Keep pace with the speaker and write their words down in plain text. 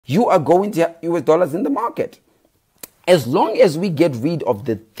you are going to have US dollars in the market. As long as we get rid of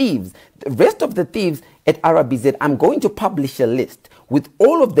the thieves, the rest of the thieves at RBZ, I'm going to publish a list with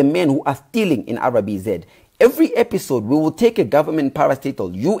all of the men who are stealing in RBZ. Every episode, we will take a government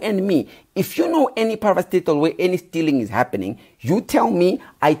parastatal, you and me. If you know any parastatal where any stealing is happening, you tell me,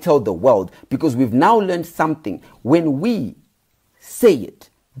 I tell the world. Because we've now learned something. When we say it,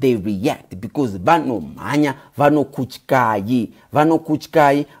 they react, because vano manya, vano kuchkai, vano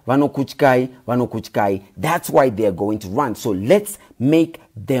kuchkai, vano kuchkai, vano kuchkai. That's why they're going to run. So let's make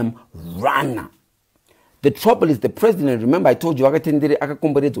them run. The trouble is the president, remember I told you,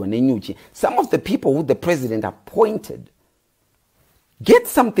 some of the people who the president appointed, get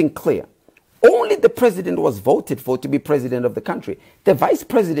something clear. Only the president was voted for to be president of the country. The vice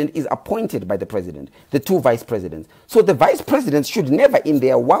president is appointed by the president, the two vice presidents. So the vice presidents should never in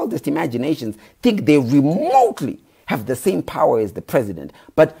their wildest imaginations think they remotely have the same power as the president.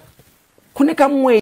 But